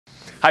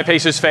Hi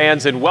Pacers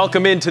fans, and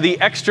welcome into the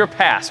Extra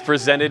Pass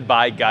presented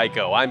by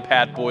Geico. I'm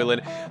Pat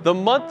Boylan. The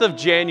month of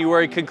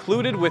January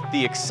concluded with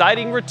the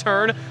exciting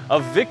return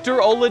of Victor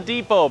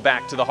Oladipo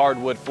back to the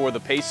hardwood for the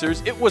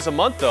Pacers. It was a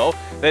month, though,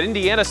 that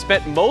Indiana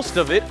spent most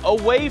of it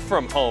away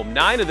from home.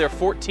 9 of their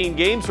 14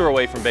 games were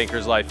away from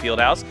Bankers Life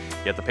Fieldhouse,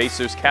 yet the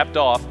Pacers capped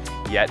off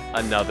yet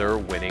another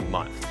winning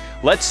month.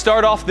 Let's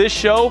start off this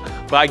show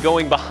by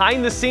going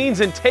behind the scenes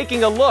and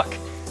taking a look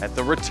at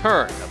the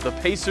return of the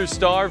Pacers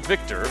star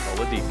Victor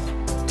Oladipo.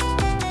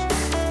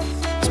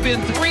 It's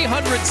been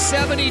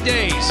 370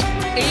 days,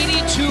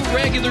 82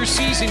 regular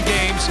season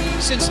games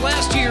since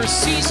last year's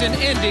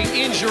season-ending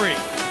injury.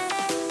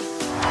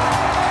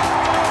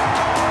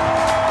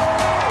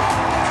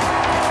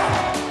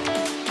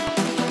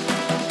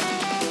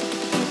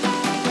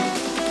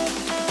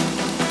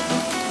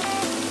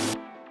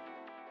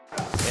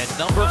 And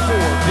number 4,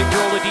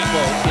 Victor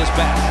Oladipo, is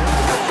back.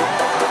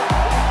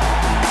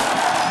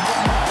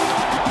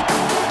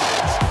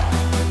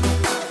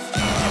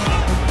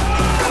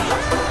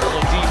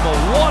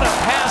 What a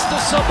pass to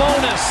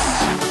Sabonis.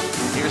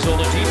 Here's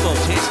Oladipo,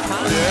 takes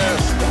contact.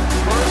 Yes.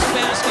 First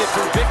basket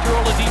for Victor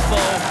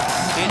Oladipo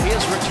in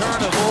his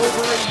return of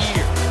over a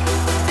year.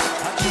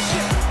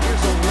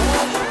 Here's a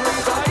long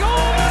three by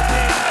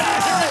Oladipo.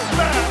 He's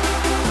back.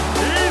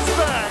 He's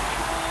back.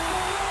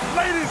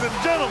 Ladies and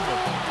gentlemen,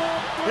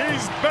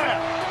 he's back.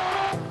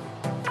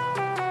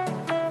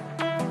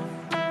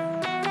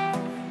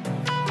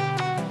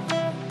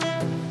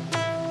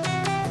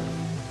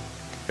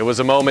 It was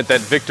a moment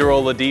that Victor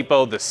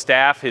Oladipo, the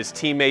staff, his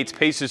teammates,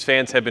 Pacers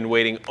fans have been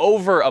waiting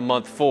over a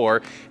month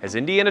for as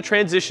Indiana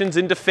transitions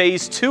into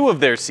phase 2 of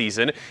their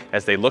season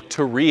as they look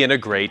to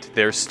reintegrate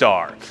their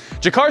star.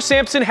 JaKarr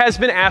Sampson has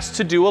been asked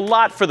to do a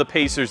lot for the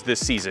Pacers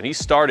this season. He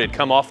started,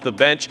 come off the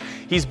bench.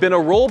 He's been a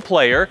role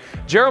player.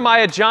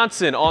 Jeremiah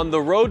Johnson on the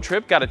road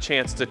trip got a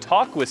chance to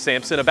talk with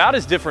Sampson about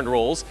his different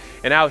roles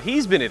and how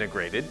he's been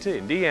integrated to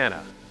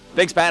Indiana.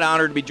 Thanks, Pat.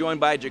 Honored to be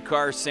joined by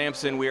JaKarr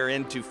Sampson. We are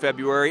into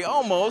February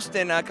almost,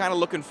 and kind of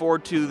looking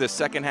forward to the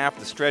second half,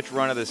 the stretch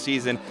run of the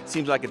season.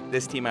 Seems like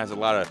this team has a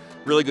lot of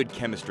really good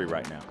chemistry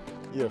right now.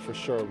 Yeah, for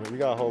sure. We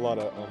got a whole lot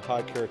of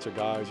high-character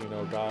guys,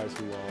 guys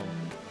who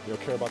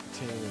care about the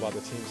team, about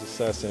the team's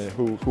success, and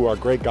who are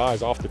great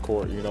guys off the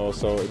court,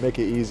 so it make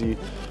it easy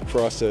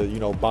for us to,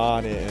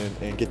 bond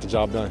and get the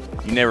job done.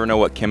 You never know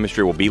what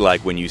chemistry will be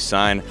like when you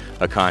sign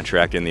a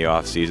contract in the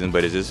offseason,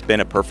 but has this been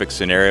a perfect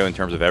scenario in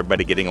terms of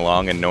everybody getting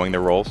along and knowing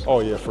their roles?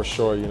 Oh, yeah, for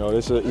sure.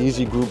 It's an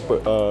easy group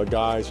of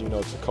guys,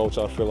 to coach,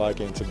 I feel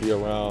like, and to be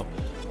around.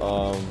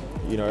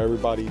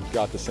 Everybody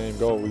got the same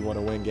goal. We want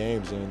to win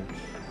games, and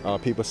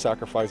people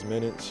sacrifice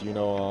minutes.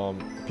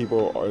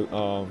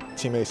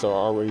 Teammates are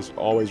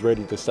always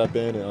ready to step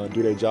in and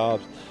do their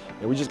jobs,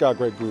 and we just got a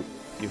great group.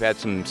 You've had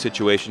some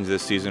situations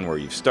this season where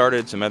you've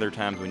started, some other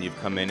times when you've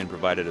come in and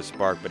provided a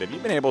spark, but have you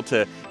been able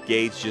to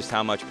gauge just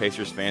how much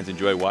Pacers fans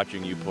enjoy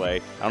watching you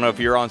play? I don't know if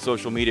you're on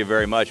social media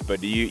very much,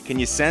 but can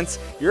you sense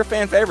you're a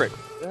fan favorite?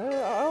 I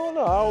don't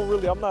know.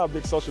 I'm not a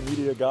big social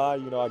media guy.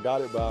 I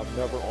got it, but I'm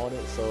never on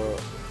it, so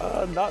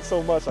not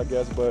so much, I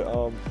guess. But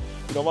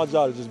my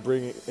job is just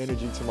bringing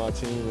energy to my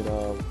team,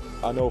 and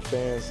I know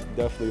fans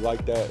definitely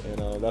like that,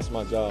 and that's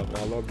my job, and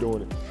I love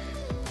doing it.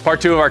 Part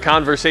 2 of our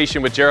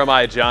conversation with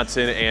Jeremiah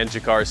Johnson and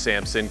JaKarr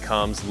Sampson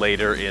comes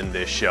later in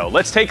this show.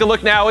 Let's take a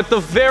look now at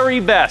the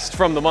very best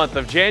from the month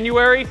of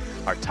January,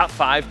 our top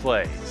 5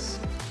 plays.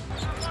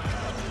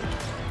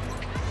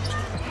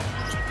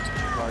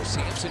 JaKarr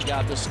Sampson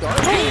got the start.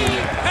 He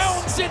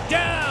pounds it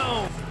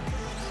down.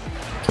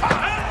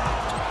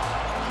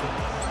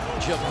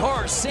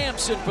 JaKarr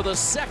Sampson for the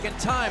second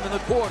time in the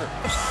quarter.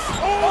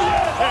 Oh,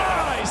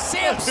 yeah!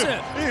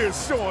 Sampson! He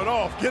is showing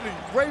off, getting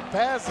great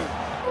passing.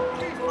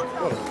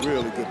 What a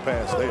really good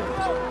pass there.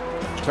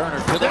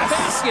 Turner to the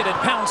basket and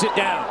pounds it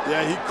down.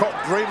 Yeah, he caught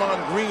Draymond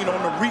Green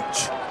on the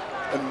reach,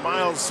 and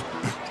Miles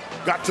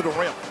got to the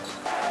rim.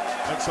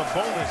 That's a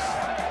bonus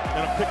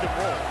and a pick and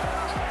roll.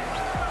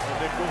 And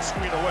they go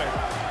screen away.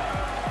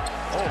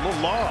 Oh, a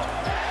little lob.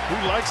 Who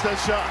likes that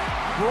shot?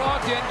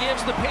 Brogdon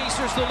gives the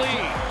Pacers the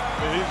lead.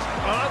 And he's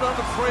not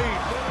unafraid.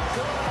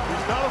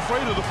 He's not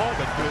afraid of the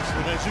moment, Chris.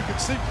 And as you can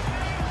see,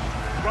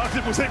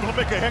 Brogdon was able to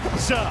make a heck of a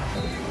shot.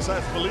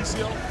 Besides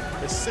Felicio,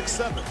 it's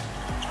 6-7.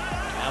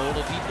 Now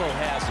Oladipo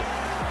has it.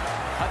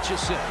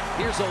 Hutchison.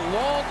 Here's a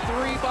long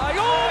three by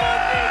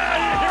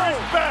Oladipo.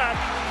 He's back.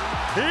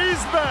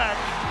 He's back.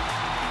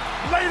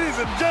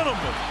 Ladies and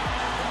gentlemen,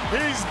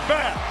 he's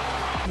back.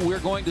 We're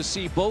going to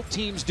see both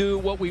teams do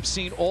what we've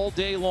seen all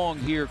day long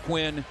here,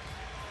 Quinn.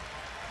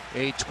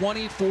 A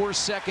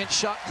 24-second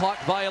shot clock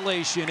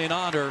violation in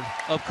honor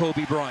of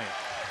Kobe Bryant.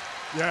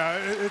 Yeah,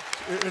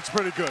 it's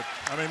pretty good.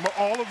 I mean,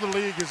 all of the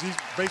league he's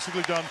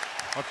basically done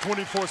a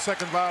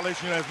 24-second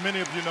violation. As many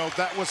of you know,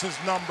 that was his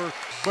number.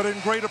 But in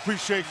great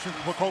appreciation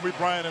for Kobe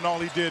Bryant and all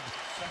he did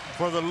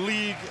for the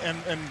league and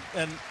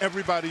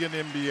everybody in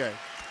the NBA.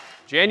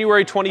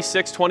 January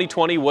 26,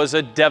 2020 was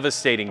a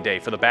devastating day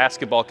for the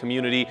basketball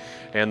community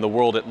and the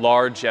world at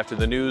large after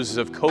the news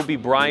of Kobe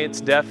Bryant's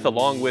death,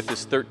 along with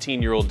his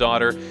 13-year-old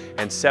daughter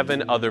and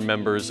 7 other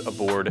members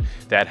aboard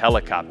that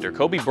helicopter.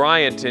 Kobe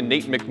Bryant and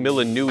Nate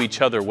McMillan knew each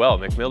other well.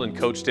 McMillan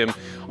coached him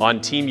on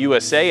Team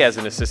USA as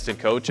an assistant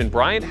coach, and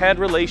Bryant had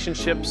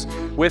relationships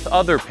with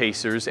other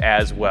Pacers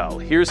as well.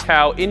 Here's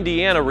how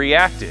Indiana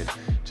reacted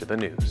to the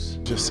news.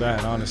 Just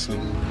sad, honestly.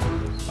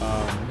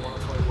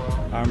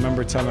 I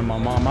remember telling my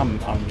mom,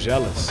 I'm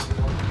jealous.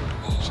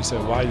 She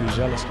said, why are you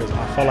jealous? Because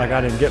I felt like I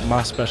didn't get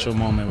my special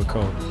moment with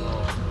Kobe. You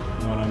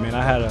know what I mean?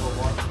 I had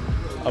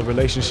a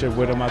relationship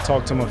with him. I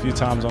talked to him a few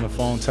times on the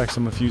phone, texted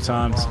him a few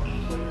times,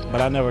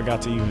 but I never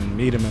got to even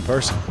meet him in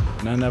person.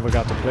 And I never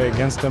got to play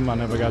against him. I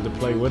never got to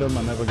play with him.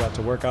 I never got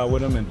to work out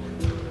with him. And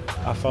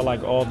I felt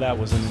like all that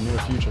was in the near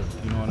future.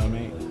 You know what I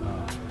mean?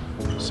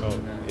 So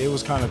it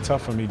was kind of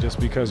tough for me just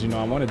because, you know,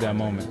 I wanted that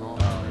moment.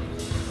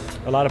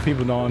 A lot of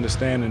people don't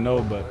understand and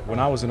know, but when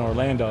I was in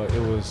Orlando,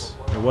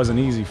 it wasn't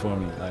easy for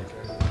me. Like,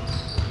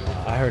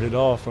 I heard it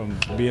all from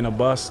being a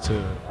bust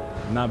to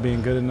not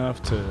being good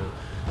enough to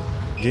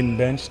getting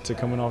benched to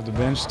coming off the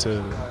bench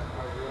to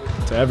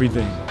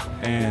everything.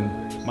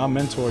 And my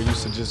mentor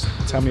used to just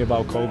tell me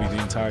about Kobe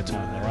the entire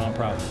time. Ron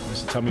Proud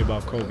used to tell me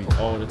about Kobe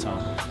all the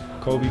time.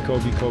 Kobe,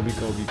 Kobe, Kobe,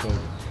 Kobe, Kobe.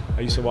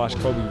 I used to watch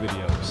Kobe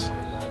videos.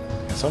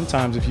 And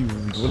sometimes if you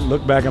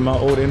look back at my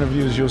old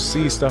interviews, you'll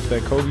see stuff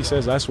that Kobe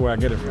says. That's where I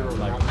get it from.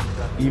 Like,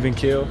 even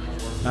kill,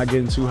 not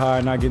getting too high,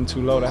 not getting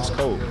too low, that's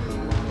Kobe.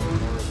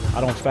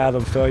 I don't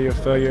fathom failure.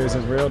 Failure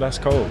isn't real, that's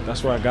Kobe.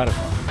 That's where I got it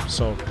from.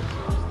 So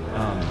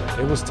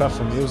it was tough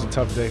for me. It was a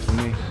tough day for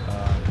me.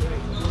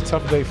 A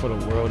tough day for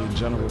the world in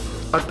general.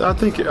 I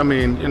think, I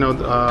mean, you know,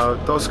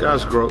 those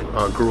guys grew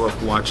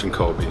up watching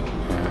Kobe.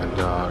 And,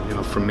 you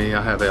know, for me,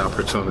 I had the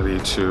opportunity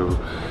to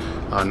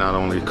not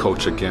only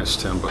coach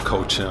against him, but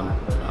coach him,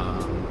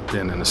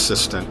 being an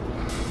assistant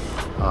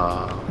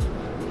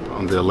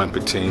on the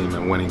Olympic team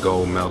and winning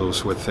gold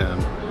medals with him.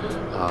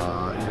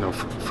 You know,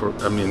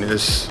 I mean,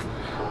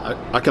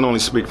 I can only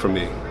speak for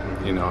me,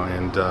 you know,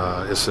 and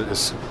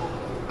it's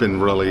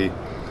been really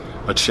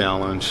a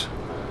challenge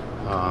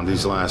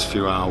these last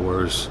few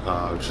hours,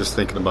 just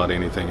thinking about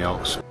anything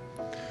else.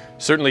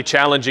 Certainly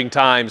challenging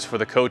times for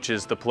the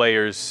coaches, the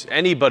players,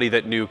 anybody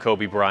that knew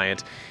Kobe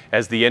Bryant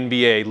as the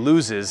NBA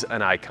loses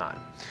an icon.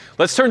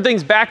 Let's turn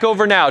things back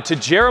over now to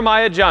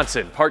Jeremiah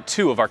Johnson, part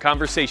 2 of our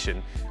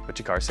conversation with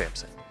JaKarr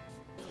Sampson.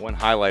 One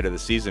highlight of the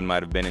season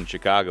might have been in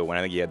Chicago when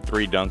I think he had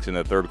 3 dunks in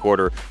the third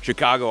quarter.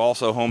 Chicago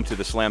also home to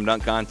the slam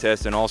dunk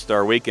contest and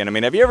All-Star Weekend. I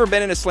mean, have you ever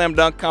been in a slam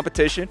dunk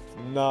competition?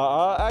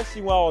 No,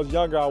 actually when I was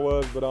younger I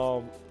was, but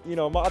you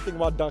know, I think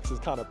my dunks is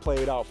kind of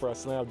played out for a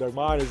slam dunk.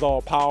 Mine is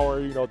all power,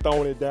 you know,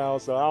 throwing it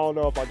down, so I don't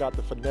know if I got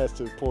the finesse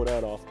to pull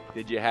that off.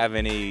 Did you have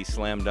any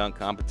slam dunk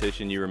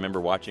competition you remember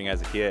watching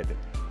as a kid?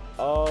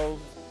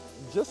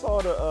 Just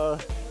all the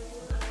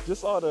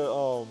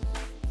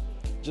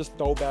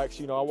throwbacks,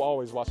 you know, I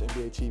always watch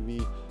NBA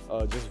TV,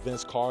 just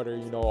Vince Carter,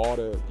 you know, all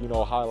the, you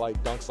know,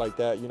 highlight dunks like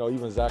that, you know,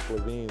 even Zach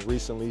LaVine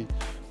recently.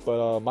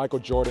 But Michael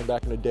Jordan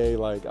back in the day,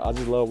 like, I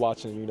just love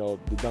watching, you know,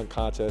 the dunk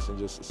contest and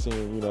just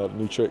seeing, you know,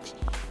 new tricks.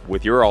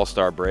 With your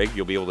All-Star break,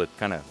 you'll be able to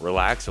kind of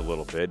relax a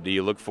little bit. Do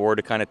you look forward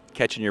to kind of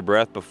catching your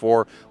breath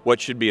before what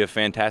should be a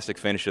fantastic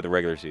finish to the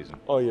regular season?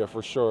 Oh, yeah,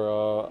 for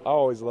sure. I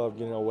always love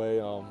getting away,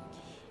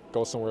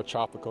 go somewhere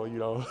tropical, you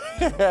know,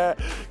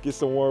 get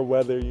some warm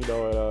weather, you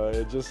know,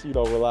 and just, you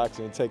know, relax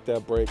and take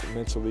that break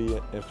mentally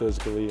and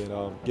physically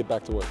and get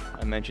back to work.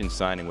 I mentioned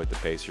signing with the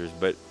Pacers,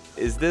 but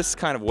is this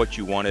kind of what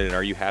you wanted, and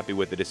are you happy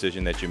with the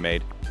decision that you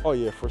made? Oh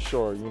yeah, for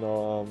sure. You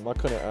know, I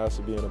couldn't ask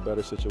to be in a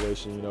better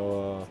situation. You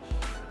know,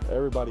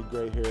 everybody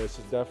great here. It's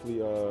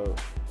definitely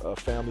a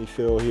family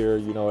feel here.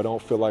 You know, I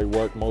don't feel like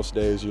work most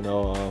days. You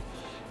know,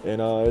 and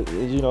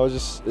you know,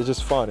 it's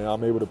just fun, and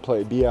I'm able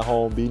to be at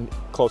home, be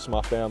close to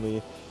my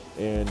family,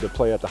 and to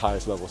play at the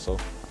highest level. So.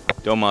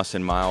 Domas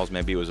and Miles,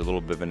 maybe it was a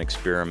little bit of an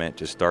experiment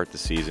to start the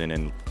season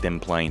and them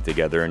playing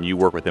together, and you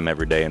work with them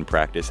every day in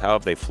practice. How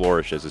have they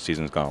flourished as the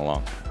season's gone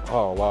along?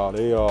 Oh, wow,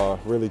 they are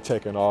really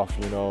taking off,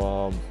 you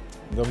know.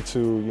 Them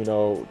two, you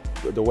know,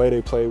 the way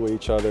they play with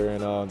each other,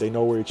 and they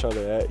know where each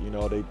other at, you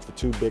know. The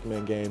 2 big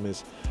man game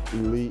is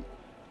elite.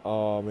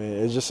 And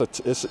it's just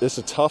it's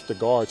a tough to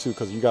guard, too,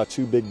 because you got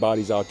 2 big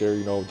bodies out there,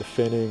 you know,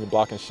 defending,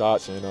 blocking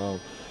shots, and,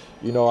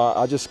 you know,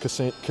 I just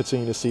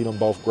continue to see them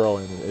both grow,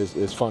 and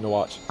it's fun to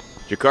watch.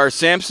 JaKarr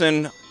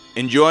Sampson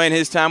enjoying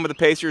his time with the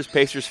Pacers.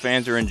 Pacers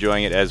fans are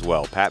enjoying it as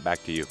well. Pat,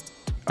 back to you.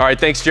 All right,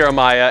 thanks,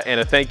 Jeremiah, and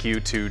a thank you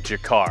to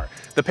JaKarr.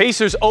 The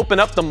Pacers open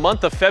up the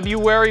month of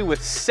February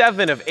with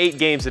 7 of 8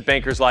 games at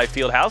Bankers Life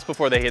Fieldhouse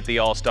before they hit the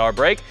All-Star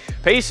break.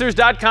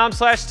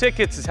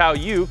 Pacers.com/tickets is how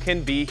you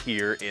can be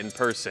here in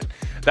person.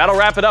 That'll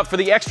wrap it up for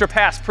the Extra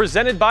Pass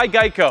presented by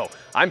Geico.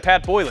 I'm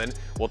Pat Boylan.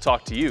 We'll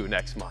talk to you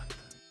next month.